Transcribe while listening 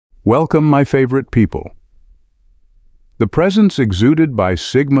Welcome, my favorite people. The presence exuded by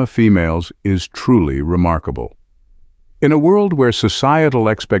Sigma females is truly remarkable. In a world where societal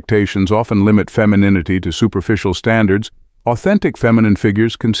expectations often limit femininity to superficial standards, authentic feminine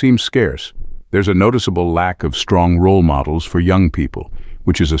figures can seem scarce. There's a noticeable lack of strong role models for young people,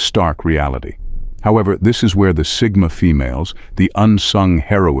 which is a stark reality. However, this is where the Sigma females, the unsung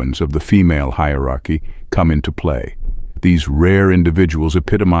heroines of the female hierarchy, come into play. These rare individuals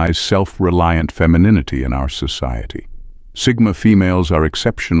epitomize self-reliant femininity in our society. Sigma females are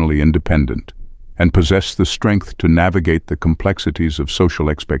exceptionally independent and possess the strength to navigate the complexities of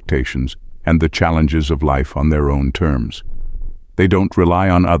social expectations and the challenges of life on their own terms. They don't rely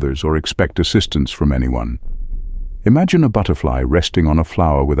on others or expect assistance from anyone. Imagine a butterfly resting on a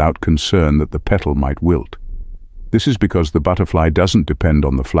flower without concern that the petal might wilt. This is because the butterfly doesn't depend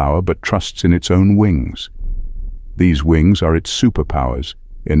on the flower but trusts in its own wings. These wings are its superpowers,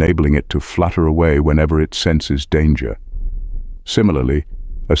 enabling it to flutter away whenever it senses danger. Similarly,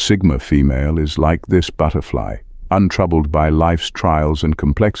 a Sigma female is like this butterfly, untroubled by life's trials and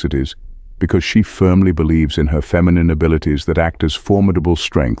complexities, because she firmly believes in her feminine abilities that act as formidable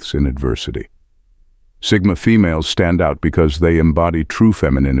strengths in adversity. Sigma females stand out because they embody true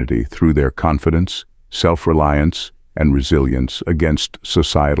femininity through their confidence, self-reliance, and resilience against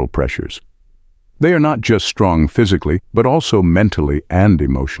societal pressures. They are not just strong physically, but also mentally and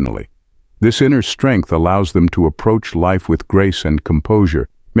emotionally. This inner strength allows them to approach life with grace and composure,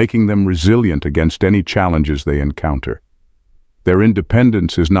 making them resilient against any challenges they encounter. Their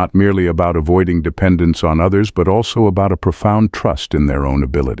independence is not merely about avoiding dependence on others, but also about a profound trust in their own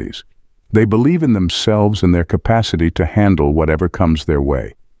abilities. They believe in themselves and their capacity to handle whatever comes their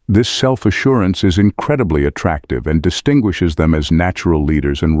way. This self-assurance is incredibly attractive and distinguishes them as natural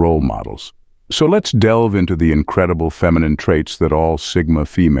leaders and role models. So let's delve into the incredible feminine traits that all Sigma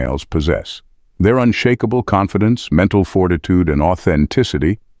females possess. Their unshakable confidence, mental fortitude, and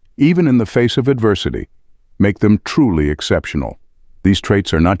authenticity, even in the face of adversity, make them truly exceptional. These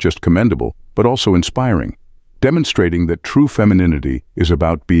traits are not just commendable, but also inspiring, demonstrating that true femininity is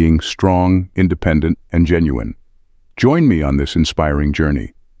about being strong, independent, and genuine. Join me on this inspiring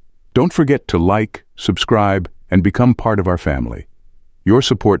journey. Don't forget to like, subscribe, and become part of our family. Your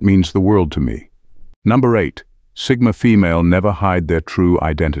support means the world to me. Number 8. Sigma female never hide their true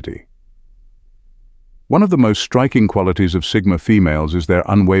identity. One of the most striking qualities of Sigma females is their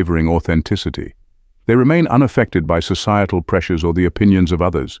unwavering authenticity. They remain unaffected by societal pressures or the opinions of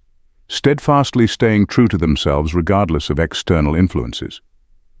others, steadfastly staying true to themselves regardless of external influences.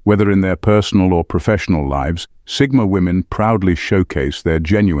 Whether in their personal or professional lives, Sigma women proudly showcase their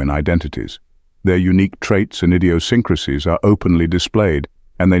genuine identities. Their unique traits and idiosyncrasies are openly displayed,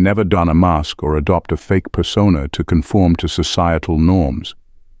 and they never don a mask or adopt a fake persona to conform to societal norms.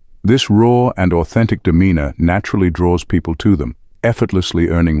 This raw and authentic demeanor naturally draws people to them, effortlessly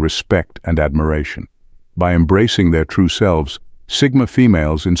earning respect and admiration. By embracing their true selves, Sigma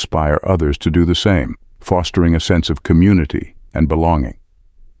females inspire others to do the same, fostering a sense of community and belonging.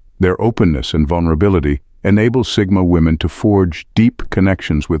 Their openness and vulnerability enable Sigma women to forge deep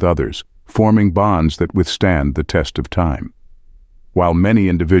connections with others, forming bonds that withstand the test of time. While many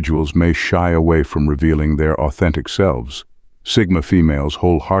individuals may shy away from revealing their authentic selves, Sigma females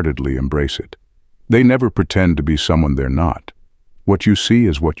wholeheartedly embrace it. They never pretend to be someone they're not. What you see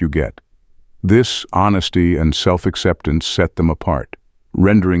is what you get. This honesty and self-acceptance set them apart,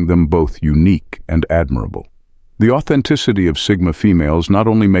 rendering them both unique and admirable. The authenticity of Sigma females not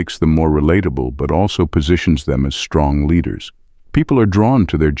only makes them more relatable, but also positions them as strong leaders. People are drawn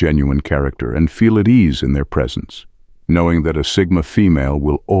to their genuine character and feel at ease in their presence, knowing that a Sigma female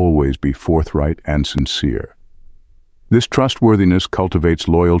will always be forthright and sincere. This trustworthiness cultivates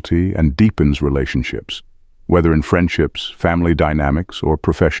loyalty and deepens relationships, whether in friendships, family dynamics, or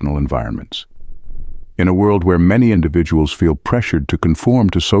professional environments. In a world where many individuals feel pressured to conform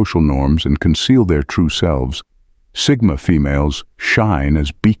to social norms and conceal their true selves, Sigma females shine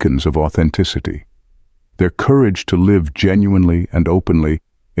as beacons of authenticity. Their courage to live genuinely and openly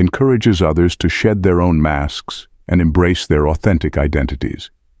encourages others to shed their own masks and embrace their authentic identities.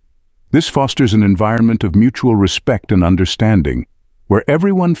 This fosters an environment of mutual respect and understanding, where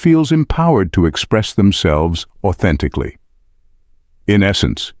everyone feels empowered to express themselves authentically. In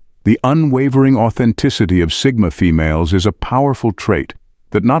essence, the unwavering authenticity of Sigma females is a powerful trait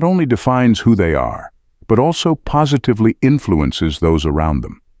that not only defines who they are, but also positively influences those around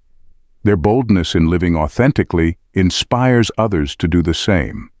them. Their boldness in living authentically inspires others to do the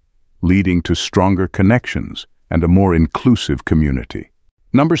same, leading to stronger connections and a more inclusive community.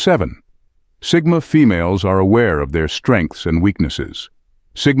 Number 7. Sigma females are aware of their strengths and weaknesses.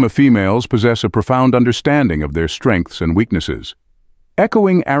 Sigma females possess a profound understanding of their strengths and weaknesses,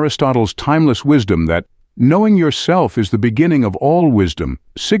 echoing Aristotle's timeless wisdom that knowing yourself is the beginning of all wisdom.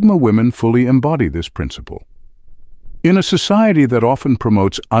 Sigma women fully embody this principle. In a society that often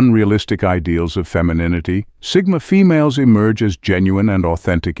promotes unrealistic ideals of femininity, Sigma females emerge as genuine and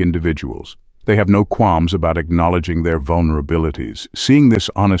authentic individuals. They have no qualms about acknowledging their vulnerabilities, seeing this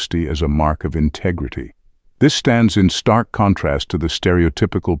honesty as a mark of integrity. This stands in stark contrast to the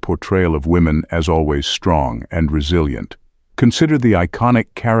stereotypical portrayal of women as always strong and resilient. Consider the iconic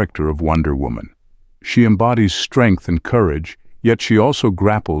character of Wonder Woman. She embodies strength and courage, yet she also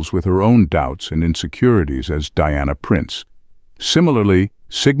grapples with her own doubts and insecurities as Diana Prince. Similarly,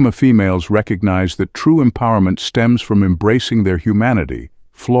 Sigma females recognize that true empowerment stems from embracing their humanity,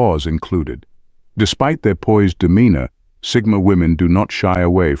 flaws included. Despite their poised demeanor, Sigma women do not shy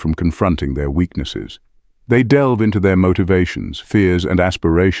away from confronting their weaknesses. They delve into their motivations, fears, and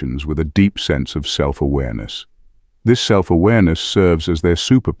aspirations with a deep sense of self-awareness. This self-awareness serves as their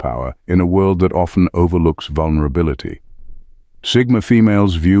superpower in a world that often overlooks vulnerability. Sigma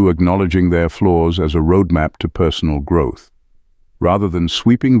females view acknowledging their flaws as a roadmap to personal growth. Rather than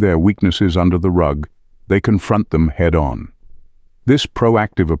sweeping their weaknesses under the rug, they confront them head-on. This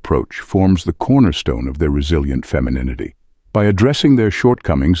proactive approach forms the cornerstone of their resilient femininity. By addressing their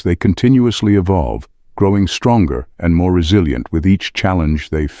shortcomings, they continuously evolve, growing stronger and more resilient with each challenge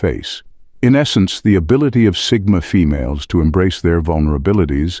they face. In essence, the ability of Sigma females to embrace their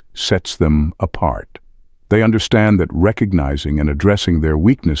vulnerabilities sets them apart. They understand that recognizing and addressing their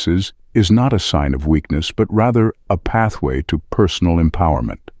weaknesses is not a sign of weakness, but rather a pathway to personal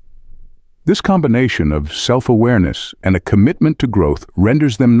empowerment. This combination of self-awareness and a commitment to growth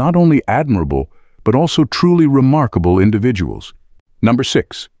renders them not only admirable, but also truly remarkable individuals. Number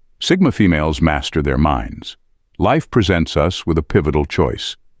 6. Sigma females master their minds. Life presents us with a pivotal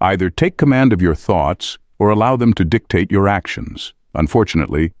choice. Either take command of your thoughts or allow them to dictate your actions.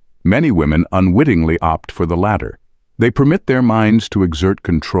 Unfortunately, many women unwittingly opt for the latter. They permit their minds to exert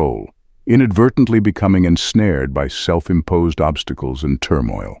control, inadvertently becoming ensnared by self-imposed obstacles and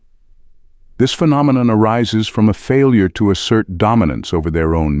turmoil. This phenomenon arises from a failure to assert dominance over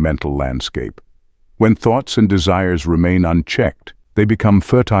their own mental landscape. When thoughts and desires remain unchecked, they become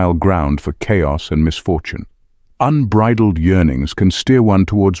fertile ground for chaos and misfortune. Unbridled yearnings can steer one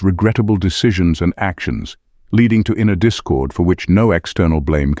towards regrettable decisions and actions, leading to inner discord for which no external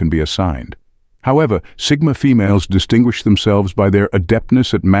blame can be assigned. However, Sigma females distinguish themselves by their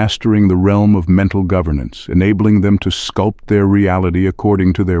adeptness at mastering the realm of mental governance, enabling them to sculpt their reality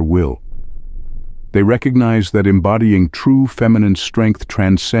according to their will. They recognize that embodying true feminine strength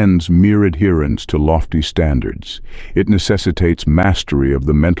transcends mere adherence to lofty standards. It necessitates mastery of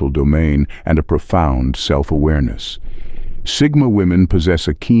the mental domain and a profound self-awareness. Sigma women possess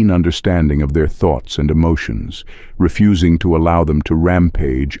a keen understanding of their thoughts and emotions, refusing to allow them to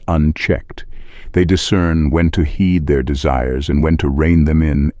rampage unchecked. They discern when to heed their desires and when to rein them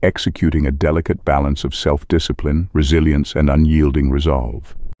in, executing a delicate balance of self-discipline, resilience, and unyielding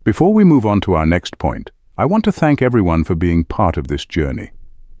resolve. Before we move on to our next point, I want to thank everyone for being part of this journey.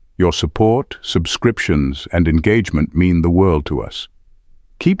 Your support, subscriptions, and engagement mean the world to us.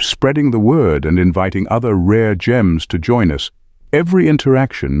 Keep spreading the word and inviting other rare gems to join us. Every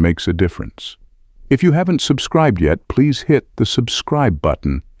interaction makes a difference. If you haven't subscribed yet, please hit the subscribe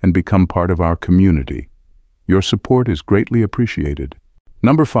button and become part of our community. Your support is greatly appreciated.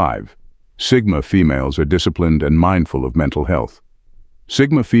 Number 5. Sigma females are disciplined and mindful of mental health.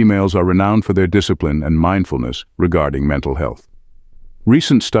 Sigma females are renowned for their discipline and mindfulness regarding mental health.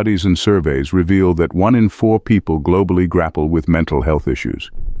 Recent studies and surveys reveal that 1 in 4 people globally grapple with mental health issues,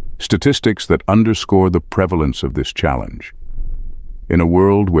 statistics that underscore the prevalence of this challenge. In a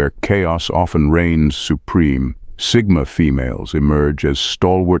world where chaos often reigns supreme, Sigma females emerge as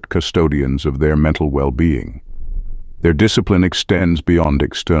stalwart custodians of their mental well-being. Their discipline extends beyond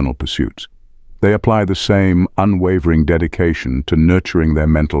external pursuits. They apply the same unwavering dedication to nurturing their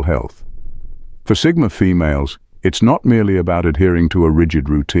mental health. For Sigma females, it's not merely about adhering to a rigid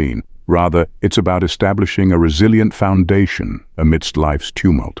routine. Rather, it's about establishing a resilient foundation amidst life's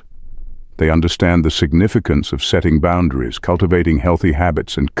tumult. They understand the significance of setting boundaries, cultivating healthy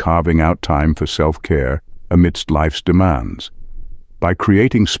habits, and carving out time for self-care amidst life's demands. By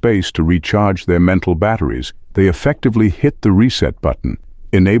creating space to recharge their mental batteries, they effectively hit the reset button,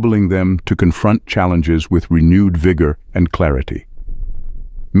 enabling them to confront challenges with renewed vigor and clarity.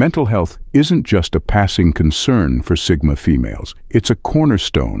 Mental health isn't just a passing concern for Sigma females, it's a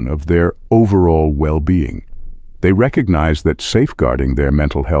cornerstone of their overall well-being. They recognize that safeguarding their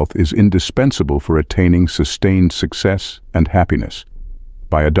mental health is indispensable for attaining sustained success and happiness.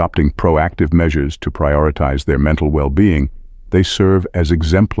 By adopting proactive measures to prioritize their mental well-being, they serve as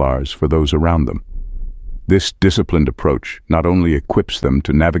exemplars for those around them. This disciplined approach not only equips them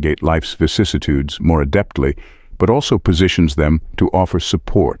to navigate life's vicissitudes more adeptly, but also positions them to offer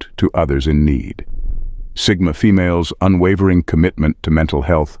support to others in need. Sigma females' unwavering commitment to mental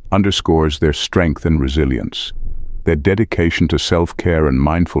health underscores their strength and resilience. Their dedication to self-care and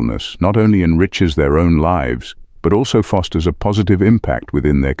mindfulness not only enriches their own lives, but also fosters a positive impact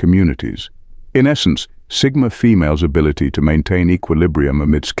within their communities. In essence, Sigma females' ability to maintain equilibrium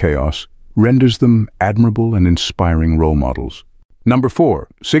amidst chaos renders them admirable and inspiring role models. Number 4.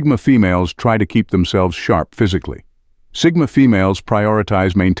 Sigma females try to keep themselves sharp physically. Sigma females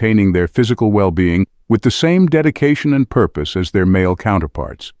prioritize maintaining their physical well-being with the same dedication and purpose as their male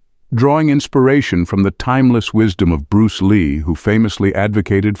counterparts. Drawing inspiration from the timeless wisdom of Bruce Lee, who famously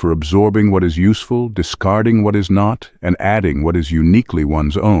advocated for absorbing what is useful, discarding what is not, and adding what is uniquely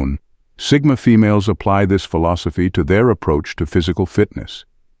one's own, Sigma females apply this philosophy to their approach to physical fitness.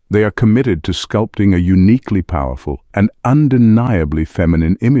 They are committed to sculpting a uniquely powerful and undeniably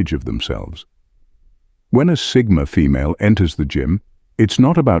feminine image of themselves. When a Sigma female enters the gym, it's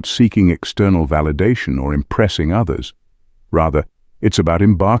not about seeking external validation or impressing others. Rather, it's about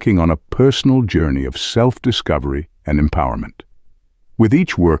embarking on a personal journey of self-discovery and empowerment. With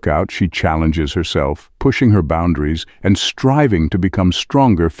each workout, she challenges herself, pushing her boundaries and striving to become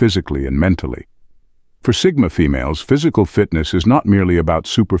stronger physically and mentally. For Sigma females, physical fitness is not merely about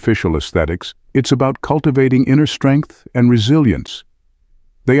superficial aesthetics, it's about cultivating inner strength and resilience.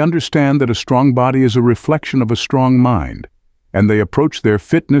 They understand that a strong body is a reflection of a strong mind, and they approach their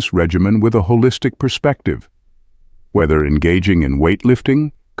fitness regimen with a holistic perspective. Whether engaging in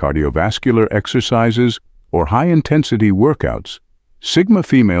weightlifting, cardiovascular exercises, or high-intensity workouts, Sigma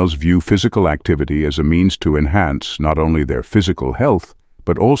females view physical activity as a means to enhance not only their physical health,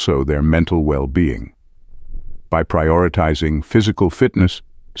 but also their mental well-being. By prioritizing physical fitness,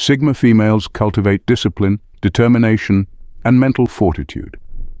 Sigma females cultivate discipline, determination, and mental fortitude,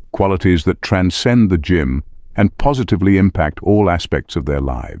 qualities that transcend the gym and positively impact all aspects of their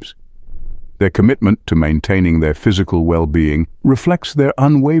lives. Their commitment to maintaining their physical well-being reflects their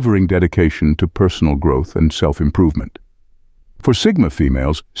unwavering dedication to personal growth and self-improvement. For Sigma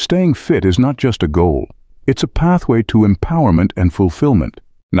females, staying fit is not just a goal, it's a pathway to empowerment and fulfillment.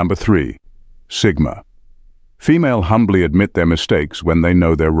 Number 3. Sigma. Females humbly admit their mistakes when they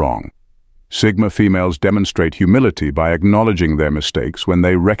know they're wrong. Sigma females demonstrate humility by acknowledging their mistakes when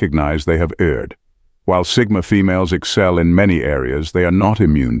they recognize they have erred. While Sigma females excel in many areas, they are not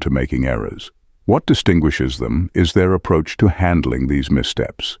immune to making errors. What distinguishes them is their approach to handling these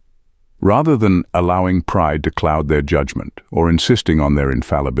missteps. Rather than allowing pride to cloud their judgment or insisting on their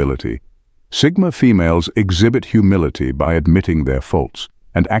infallibility, Sigma females exhibit humility by admitting their faults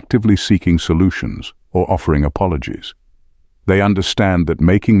and actively seeking solutions or offering apologies. They understand that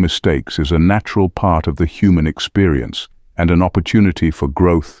making mistakes is a natural part of the human experience and an opportunity for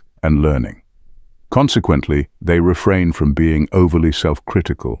growth and learning. Consequently, they refrain from being overly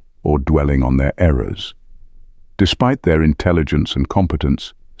self-critical or dwelling on their errors. Despite their intelligence and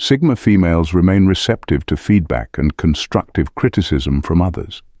competence, Sigma females remain receptive to feedback and constructive criticism from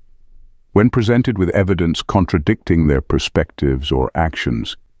others. When presented with evidence contradicting their perspectives or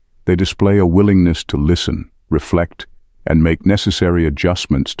actions, they display a willingness to listen, reflect, and make necessary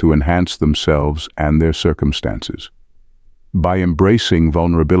adjustments to enhance themselves and their circumstances. By embracing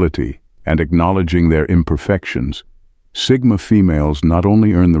vulnerability and acknowledging their imperfections, Sigma females not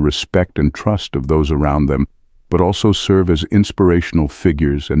only earn the respect and trust of those around them, but also serve as inspirational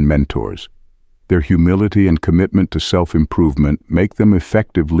figures and mentors. Their humility and commitment to self-improvement make them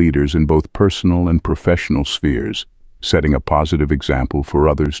effective leaders in both personal and professional spheres, setting a positive example for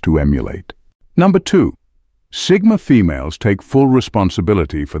others to emulate. Number 2. Sigma females take full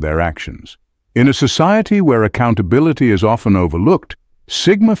responsibility for their actions. In a society where accountability is often overlooked,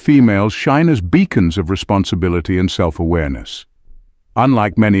 Sigma females shine as beacons of responsibility and self-awareness.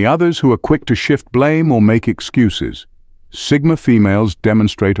 Unlike many others who are quick to shift blame or make excuses, Sigma females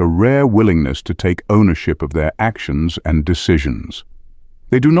demonstrate a rare willingness to take ownership of their actions and decisions.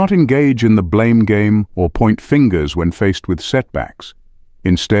 They do not engage in the blame game or point fingers when faced with setbacks.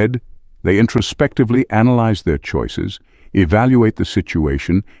 Instead, they introspectively analyze their choices, evaluate the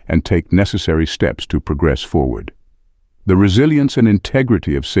situation, and take necessary steps to progress forward. The resilience and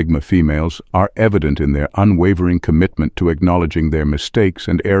integrity of Sigma females are evident in their unwavering commitment to acknowledging their mistakes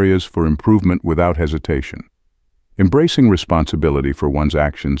and areas for improvement without hesitation. Embracing responsibility for one's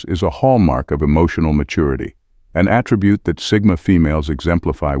actions is a hallmark of emotional maturity, an attribute that Sigma females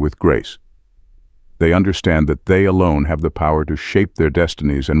exemplify with grace. They understand that they alone have the power to shape their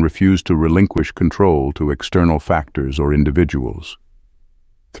destinies and refuse to relinquish control to external factors or individuals.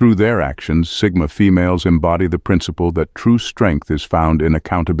 Through their actions, Sigma females embody the principle that true strength is found in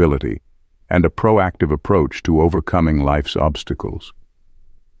accountability and a proactive approach to overcoming life's obstacles.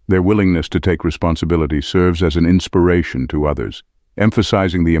 Their willingness to take responsibility serves as an inspiration to others,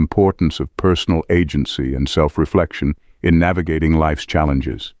 emphasizing the importance of personal agency and self-reflection in navigating life's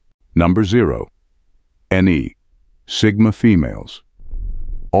challenges. Number 0. NE. Sigma females.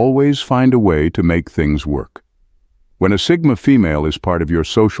 Always find a way to make things work. When a Sigma female is part of your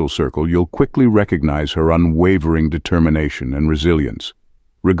social circle, you'll quickly recognize her unwavering determination and resilience.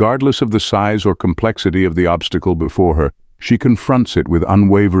 Regardless of the size or complexity of the obstacle before her, she confronts it with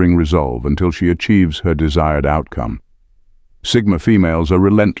unwavering resolve until she achieves her desired outcome. Sigma females are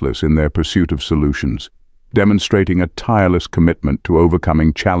relentless in their pursuit of solutions, demonstrating a tireless commitment to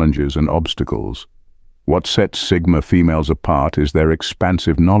overcoming challenges and obstacles. What sets Sigma females apart is their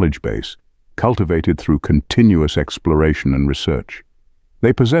expansive knowledge base, cultivated through continuous exploration and research.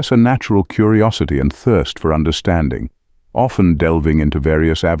 They possess a natural curiosity and thirst for understanding, often delving into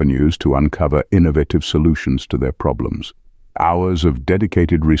various avenues to uncover innovative solutions to their problems. Hours of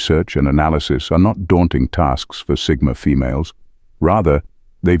dedicated research and analysis are not daunting tasks for Sigma females. Rather,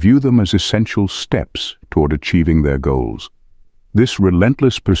 they view them as essential steps toward achieving their goals. This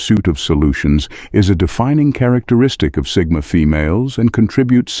relentless pursuit of solutions is a defining characteristic of Sigma females and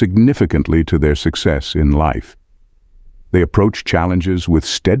contributes significantly to their success in life. They approach challenges with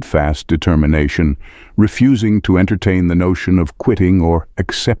steadfast determination, refusing to entertain the notion of quitting or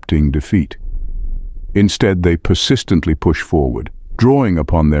accepting defeat. Instead, they persistently push forward, drawing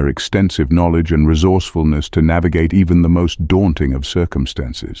upon their extensive knowledge and resourcefulness to navigate even the most daunting of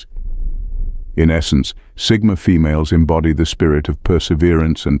circumstances. In essence, Sigma females embody the spirit of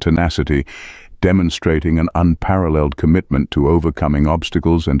perseverance and tenacity, demonstrating an unparalleled commitment to overcoming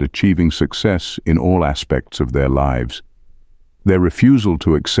obstacles and achieving success in all aspects of their lives. Their refusal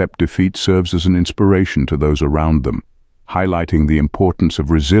to accept defeat serves as an inspiration to those around them, highlighting the importance of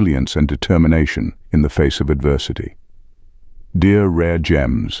resilience and determination in the face of adversity. Dear Rare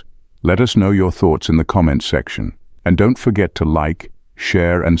Gems, let us know your thoughts in the comments section, and don't forget to like,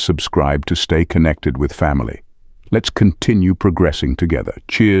 share and subscribe to stay connected with family. Let's continue progressing together.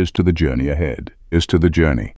 Cheers to the journey ahead. Here's to the journey.